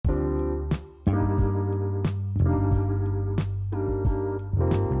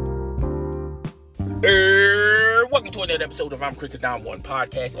Welcome to another episode of ImChrisDaDon1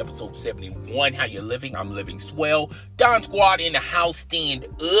 podcast, episode 71. How you living? I'm living swell. Don Squad in the house, stand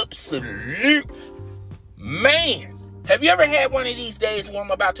up, salute. Man, have you ever had one of these days what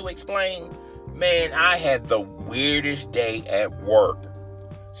I'm about to explain? Man, I had the weirdest day at work.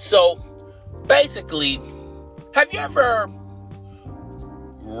 So, basically, have you ever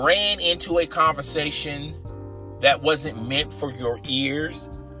ran into a conversation that wasn't meant for your ears,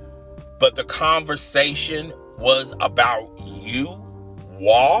 but the conversation was about you?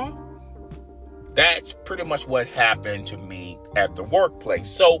 Wow. That's pretty much what happened to me at the workplace.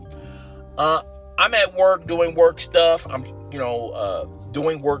 So, I'm at work doing work stuff. I'm,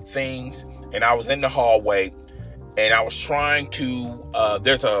 doing work things, and I was in the hallway, and I was trying to.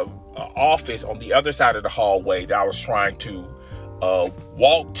 There's a office on the other side of the hallway that I was trying to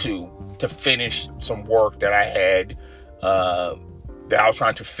walk to finish some work that I had. That I was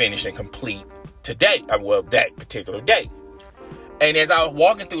trying to finish and complete today. That particular day. And as I was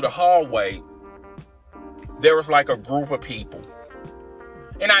walking through the hallway, there was like a group of people.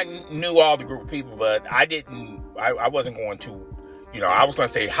 And I knew all the group of people, but I wasn't going to, I was going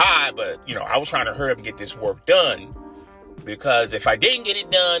to say hi, but, I was trying to hurry up and get this work done. Because if I didn't get it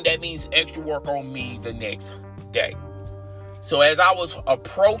done, that means extra work on me the next day. So as I was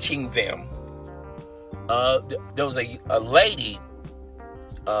approaching them, there was a lady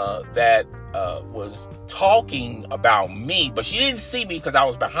that was talking about me, but she didn't see me because I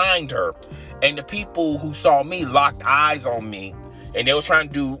was behind her. And the people who saw me locked eyes on me, and they were trying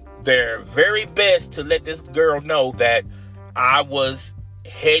to do their very best to let this girl know that I was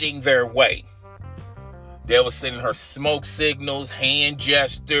heading their way. They were sending her smoke signals, hand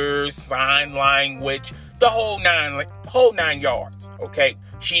gestures, sign language, the whole nine yards. Okay,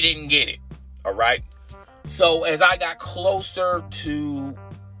 she didn't get it. All right. So as I got closer to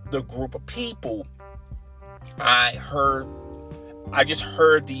the group of people, I just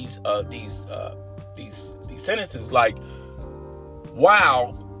heard these sentences like,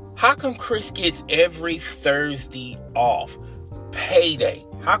 "Wow, how come Chris gets every Thursday off? Payday.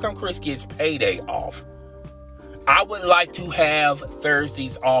 How come Chris gets payday off? I would like to have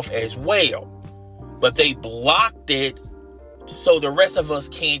Thursdays off as well, but they blocked it so the rest of us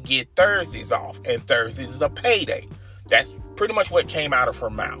can't get Thursdays off, and Thursdays is a payday." That's pretty much what came out of her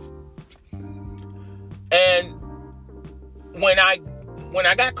mouth. And when I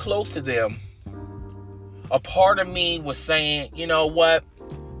got close to them, a part of me was saying, you know what?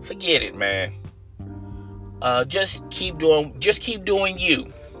 Forget it, man. Just keep doing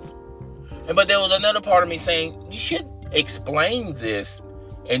you. But there was another part of me saying, you should explain this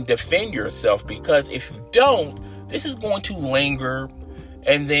and defend yourself, because if you don't, this is going to linger.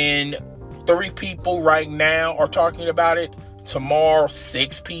 And then 3 people right now are talking about it. Tomorrow,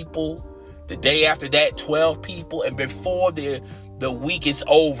 6 people. The day after that, 12 people. And before the week is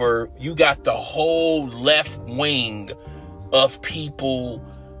over, you got the whole left wing of people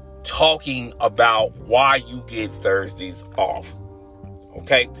talking about why you get Thursdays off.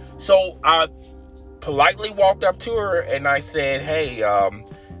 Okay? So I politely walked up to her and I said, hey, I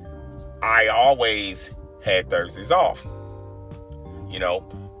always had Thursdays off.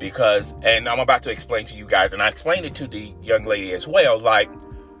 Because, and I'm about to explain to you guys, and I explained it to the young lady as well, like,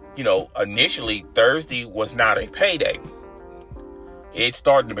 initially Thursday was not a payday. It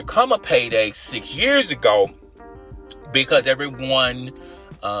started to become a payday 6 years ago because everyone,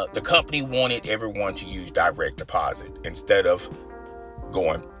 the company wanted everyone to use direct deposit instead of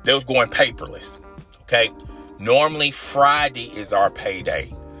going paperless. Okay. Normally Friday is our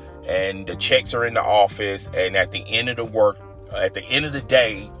payday, and the checks are in the office, and at the end of the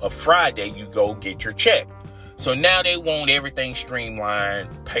day of Friday, you go get your check. So now they want everything streamlined,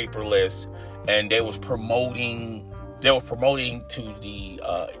 paperless, and they was promoting to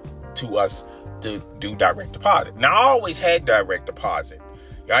us to do direct deposit. Now I always had direct deposit.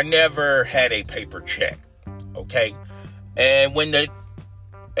 I never had a paper check. Okay, and when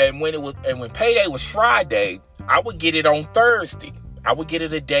payday was Friday, I would get it on Thursday. I would get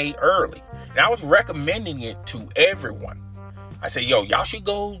it a day early, and I was recommending it to everyone. I said, yo, y'all should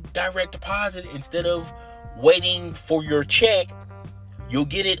go direct deposit instead of waiting for your check. You'll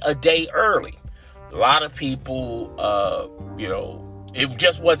get it a day early. A lot of people, it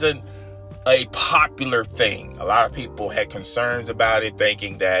just wasn't a popular thing. A lot of people had concerns about it,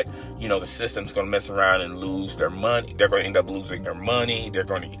 thinking that, the system's going to mess around and lose their money. They're going to end up losing their money.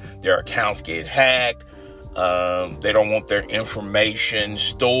 Their accounts get hacked. They don't want their information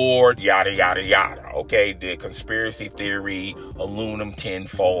stored, yada, yada, yada. Okay. The conspiracy theory, aluminum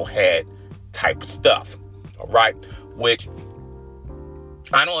tinfoil hat type of stuff. All right. Which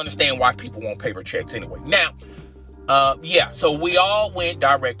I don't understand why people want paper checks anyway. Now, So we all went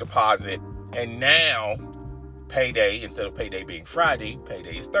direct deposit, and now payday, instead of payday being Friday,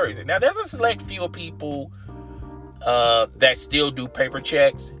 payday is Thursday. Now there's a select few people that still do paper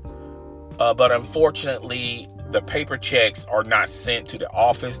checks, but unfortunately the paper checks are not sent to the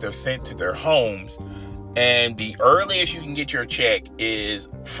office, they're sent to their homes, and the earliest you can get your check is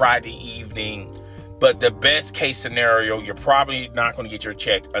Friday evening. But the best case scenario, you're probably not going to get your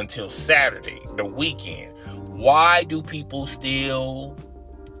check until Saturday, the weekend. Why do people still,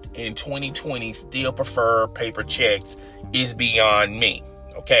 in 2020, still prefer paper checks is beyond me.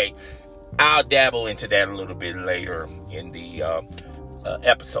 Okay? I'll dabble into that a little bit later in the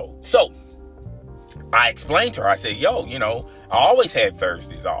episode. So, I explained to her, I said, I always had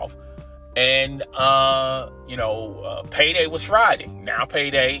Thursdays off. And, payday was Friday. Now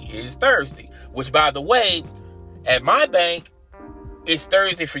payday is Thursday. Which, by the way, at my bank, it's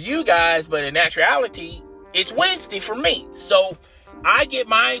Thursday for you guys, but in actuality, it's Wednesday for me. So I get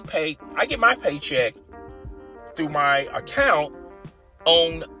my paycheck through my account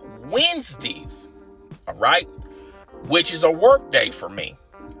on Wednesdays. All right? Which is a work day for me.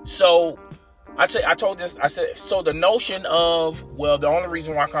 So I said, so the notion of, well, the only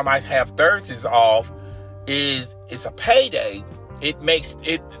reason why I might have Thursdays off is it's a payday. It makes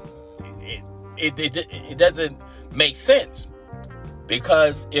it doesn't make sense,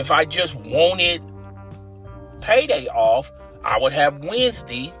 because if I just wanted payday off, I would have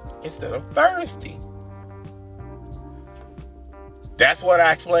Wednesday instead of Thursday. That's what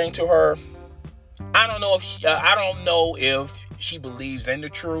I explained to her. I don't know if she believes in the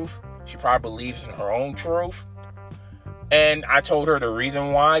truth. She probably believes in her own truth. And I told her the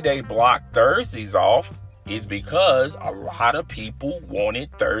reason why they blocked Thursdays off is because a lot of people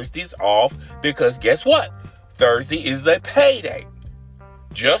wanted Thursdays off, because guess what? Thursday is a payday.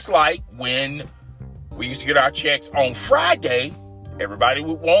 Just like when we used to get our checks on Friday, everybody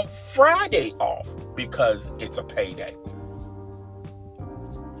would want Friday off because it's a payday.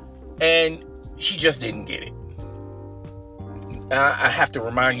 And she just didn't get it. I have to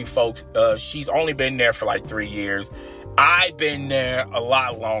remind you folks, she's only been there for like 3 years. I've been there a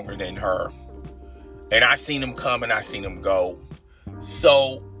lot longer than her. And I've seen them come and I've seen them go.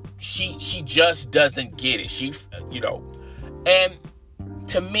 So she just doesn't get it. And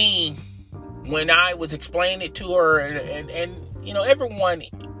to me, when I was explaining it to her and everyone,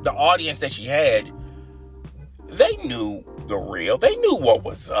 the audience that she had, they knew the real. They knew what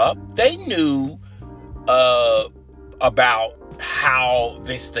was up. They knew about how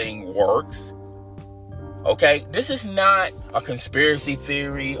this thing works. Okay, this is not a conspiracy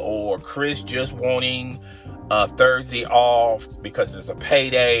theory or Chris just wanting Thursday off because it's a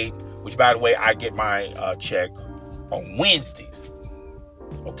payday, which, by the way, I get my check on Wednesdays.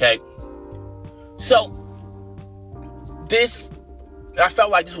 Okay, so I felt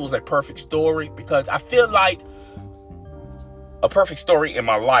like this was a perfect story, because I feel like a perfect story in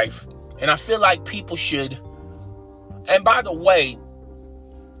my life, and I feel like people should. And by the way,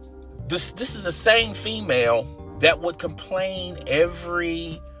 this is the same female that would complain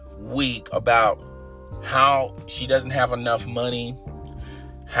every week about how she doesn't have enough money,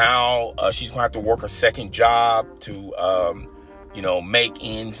 how she's going to have to work a second job to, make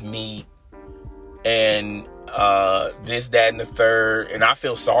ends meet, and this, that, and the third. And I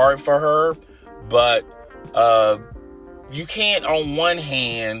feel sorry for her, but you can't, on one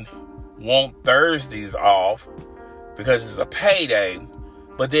hand, want Thursdays off because it's a payday,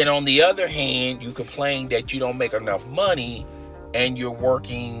 but then on the other hand, you complain that you don't make enough money and you're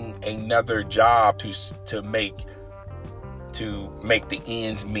working another job to make the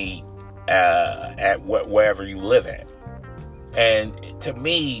ends meet at wherever you live at. And to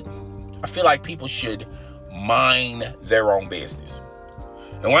me, I feel like people should mind their own business.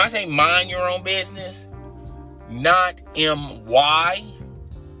 And when I say mind your own business, not M-Y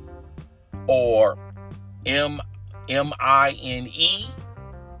or M-I-N-E,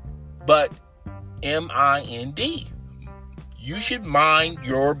 but M-I-N-D. You should mind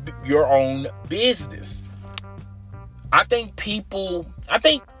your own business. I think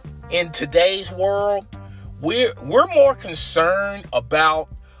in today's world, we're more concerned about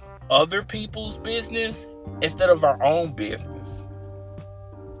other people's business instead of our own business.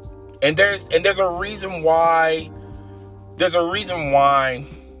 And there's a reason why there's more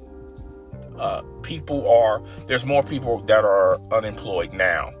people that are unemployed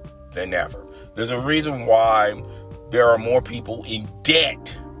now than ever. There's a reason why there are more people in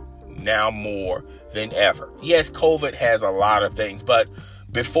debt now more than ever. Yes, COVID has a lot of things, but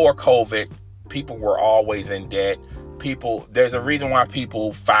before COVID, people were always in debt. There's a reason why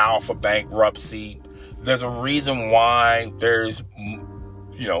people file for bankruptcy. There's a reason why there's,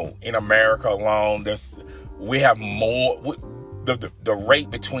 in America alone, we have more, the rate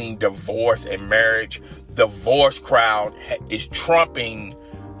between divorce and marriage, divorce crowd is trumping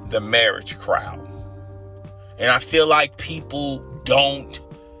the marriage crowd. And I feel like people don't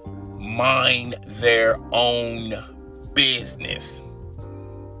mind their own business.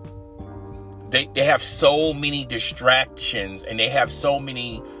 They have so many distractions and they have so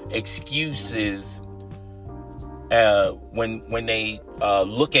many excuses when they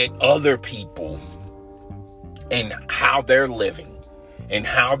look at other people and how they're living and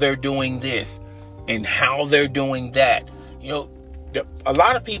how they're doing this and how they're doing that. A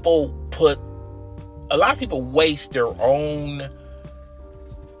lot of people waste their own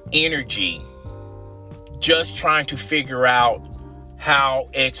energy just trying to figure out how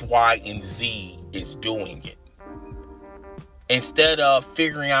X, Y, and Z is doing it, instead of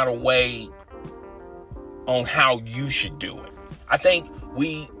figuring out a way on how you should do it. I think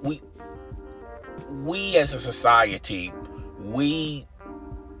we as a society, we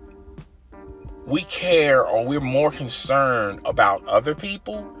care, or we're more concerned about other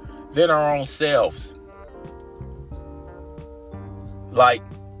people than our own selves. Like,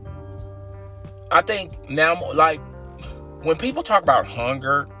 I think now, like, when people talk about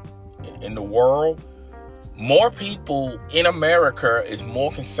hunger in the world, more people in America is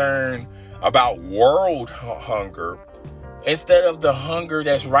more concerned about world hunger instead of the hunger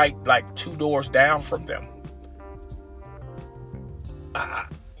that's right, like, 2 doors down from them.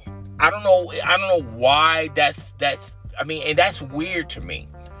 I don't know why that's and that's weird to me.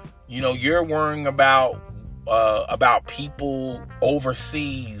 You're worrying about people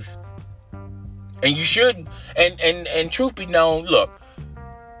overseas, and you should, and truth be known, look,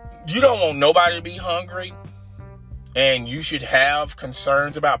 you don't want nobody to be hungry, and you should have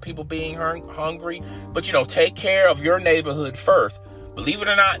concerns about people being hungry, but take care of your neighborhood first. Believe it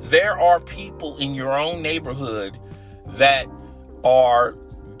or not, there are people in your own neighborhood that are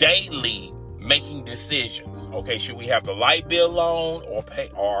daily making decisions. Okay, should we have the light bill loan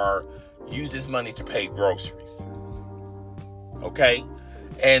or use this money to pay groceries? Okay,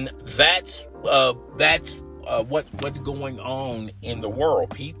 and that's what's going on in the world.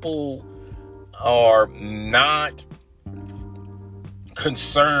 People are not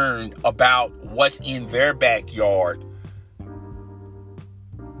concerned about what's in their backyard,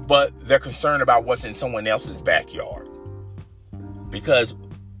 but they're concerned about what's in someone else's backyard, because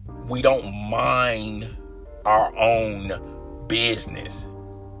we don't mind our own business.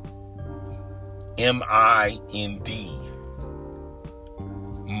 M-I-N-D.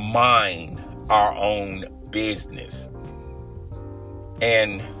 Mind our own business.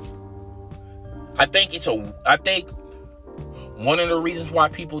 And I think one of the reasons why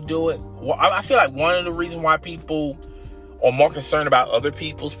people do it, I feel like one of the reasons why people are more concerned about other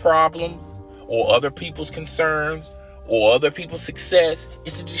people's problems or other people's concerns or other people's success,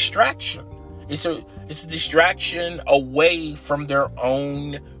 it's a distraction. It's a distraction away from their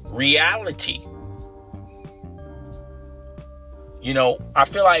own reality. I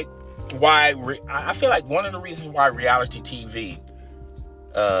feel like one of the reasons why reality TV,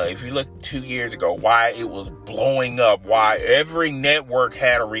 if you look 2 years ago, why it was blowing up, why every network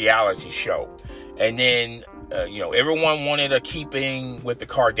had a reality show, and then everyone wanted a Keeping with the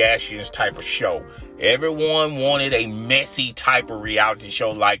Kardashians type of show. Everyone wanted a messy type of reality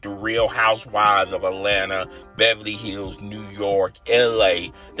show like The Real Housewives of Atlanta, Beverly Hills, New York, LA.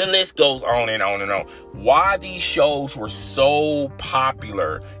 The list goes on and on and on. Why these shows were so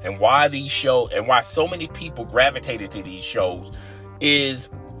popular and why so many people gravitated to these shows is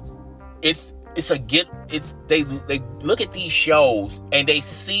they look at these shows and they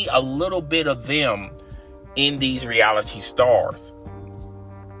see a little bit of them in these reality stars.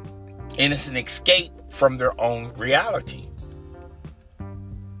 And it's an escape from their own reality.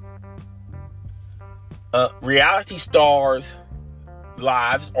 Reality stars'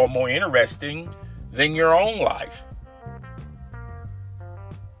 lives are more interesting than your own life.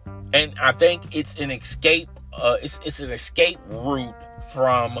 And I think it's an escape. It's an escape route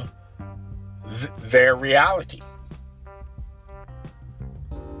from their reality.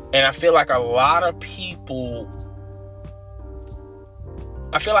 And I feel like a lot of people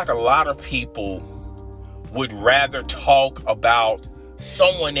would rather talk about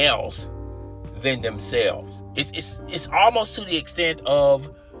someone else than themselves. It's almost to the extent of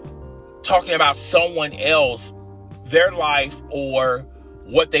talking about someone else, their life, or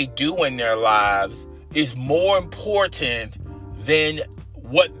what they do in their lives is more important than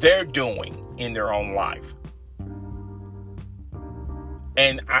what they're doing in their own life.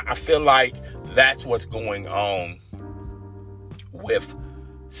 And I feel like that's what's going on with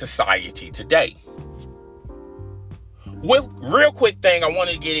society today. Real quick thing, I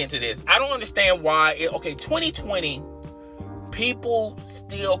wanted to get into this. I don't understand why, 2020, people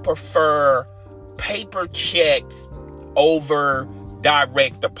still prefer paper checks over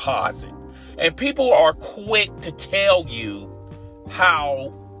direct deposit. And people are quick to tell you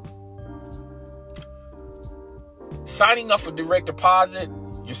how signing up for direct deposit,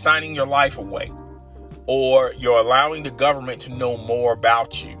 you're signing your life away. Or you're allowing the government to know more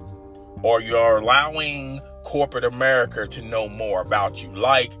about you. Or you're allowing corporate America to know more about you.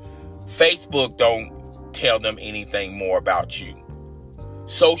 Like Facebook don't tell them anything more about you.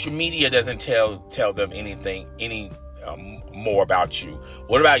 Social media doesn't tell them anything more about you.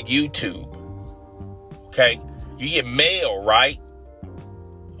 What about YouTube? Okay, you get mail, right?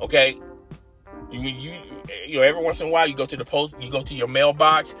 Okay, you every once in a while you go to the post, you go to your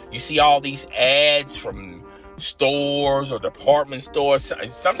mailbox, you see all these ads from stores or department stores.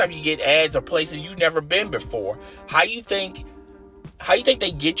 Sometimes you get ads of places you've never been before. How you think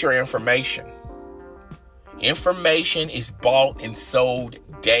they get your information? Information is bought and sold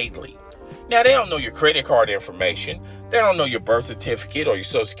daily. Now, they don't know your credit card information. They don't know your birth certificate or your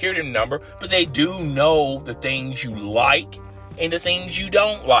social security number, but they do know the things you like and the things you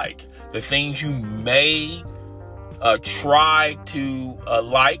don't like. The things you may try to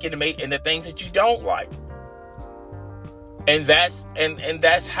like and the things that you don't like. And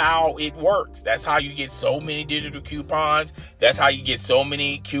that's how it works. That's how you get so many digital coupons. That's how you get so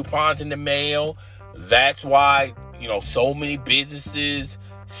many coupons in the mail. That's why, so many businesses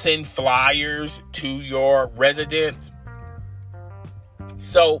send flyers to your residence.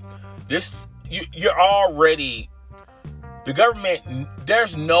 So you're already, the government,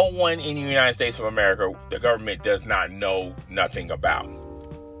 there's no one in the United States of America the government does not know nothing about.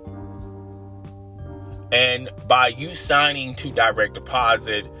 And by you signing to direct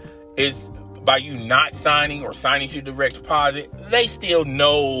deposit, by you not signing or signing to direct deposit, they still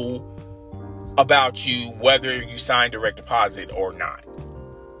know about you whether you sign direct deposit or not.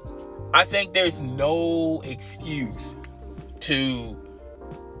 I think there's no excuse to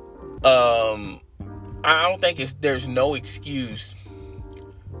there's no excuse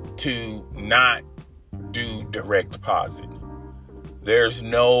to not do direct deposit. There's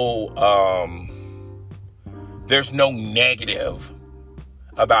no negative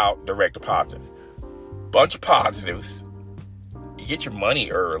about direct deposit. Bunch of positives. You get your money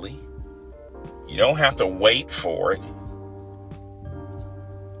early. You don't have to wait for it.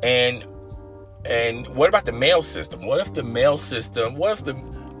 And what about the mail system? What if the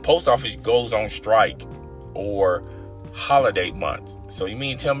post office goes on strike or holiday months? So you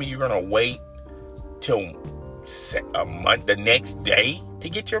mean tell me you're going to wait till a month, the next day to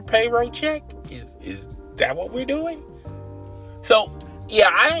get your payroll check? Is that what we're doing? So, yeah,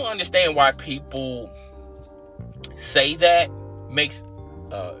 I don't understand why people say that. Makes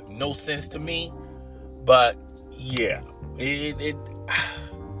no sense to me. But, yeah,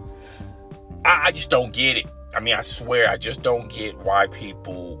 I just don't get it. I mean, I swear, I just don't get why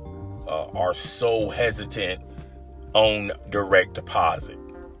people are so hesitant on direct deposit.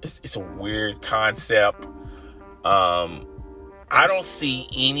 It's a weird concept. I don't see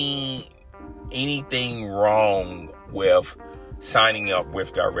anything wrong with signing up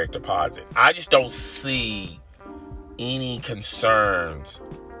with direct deposit. I just don't see any concerns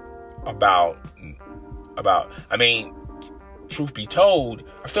about, I mean, truth be told,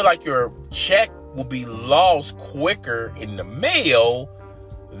 I feel like your check will be lost quicker in the mail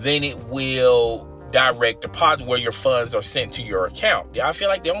than it will direct deposit where your funds are sent to your account. I feel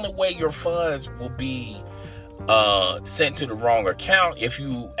like the only way your funds will be sent to the wrong account if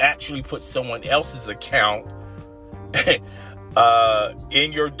you actually put someone else's account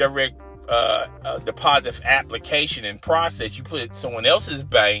in your direct deposit application and process. You put it in someone else's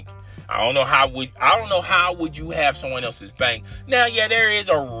bank. I don't know how would you have someone else's bank. Now, yeah, there is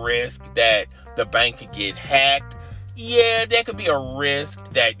a risk that the bank could get hacked. Yeah, there could be a risk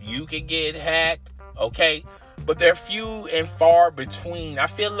that you could get hacked. Okay, but they're few and far between. I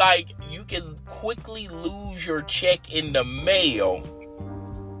feel like you can quickly lose your check in the mail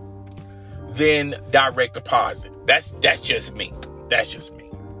than direct deposit. That's just me. That's just me,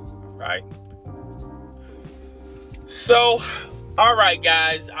 right? So, all right,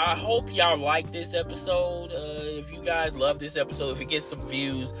 guys. I hope y'all like this episode. If you guys love this episode, if it gets some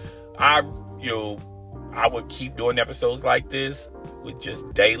views, I would keep doing episodes like this with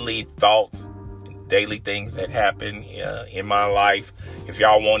just daily thoughts, daily things that happen in my life. If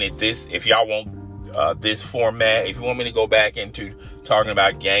y'all wanted this, if y'all want this format, if you want me to go back into talking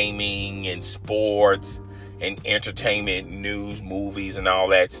about gaming and sports and entertainment, news, movies, and all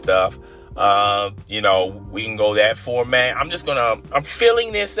that stuff. We can go that format. I'm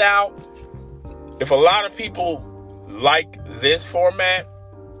filling this out. If a lot of people like this format,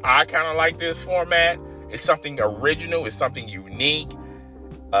 I kind of like this format. It's something original. It's something unique.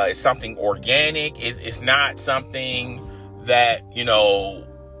 It's something organic. It's not something that,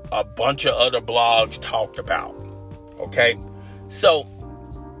 a bunch of other blogs talked about. Okay? So,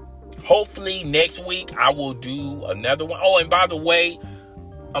 hopefully next week I will do another one. Oh, and by the way,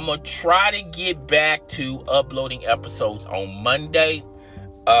 I'm going to try to get back to uploading episodes on Monday.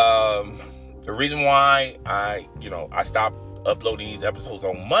 The reason why I stopped uploading these episodes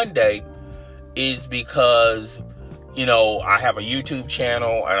on Monday is because, I have a YouTube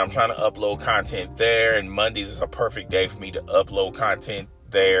channel and I'm trying to upload content there, and Mondays is a perfect day for me to upload content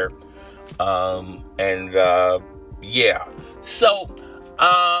there. Yeah. So,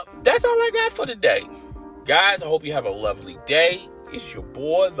 that's all I got for today. Guys, I hope you have a lovely day. It's your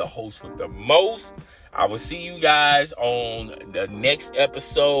boy, the host with the most. I will see you guys on the next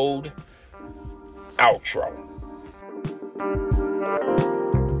episode. Outro.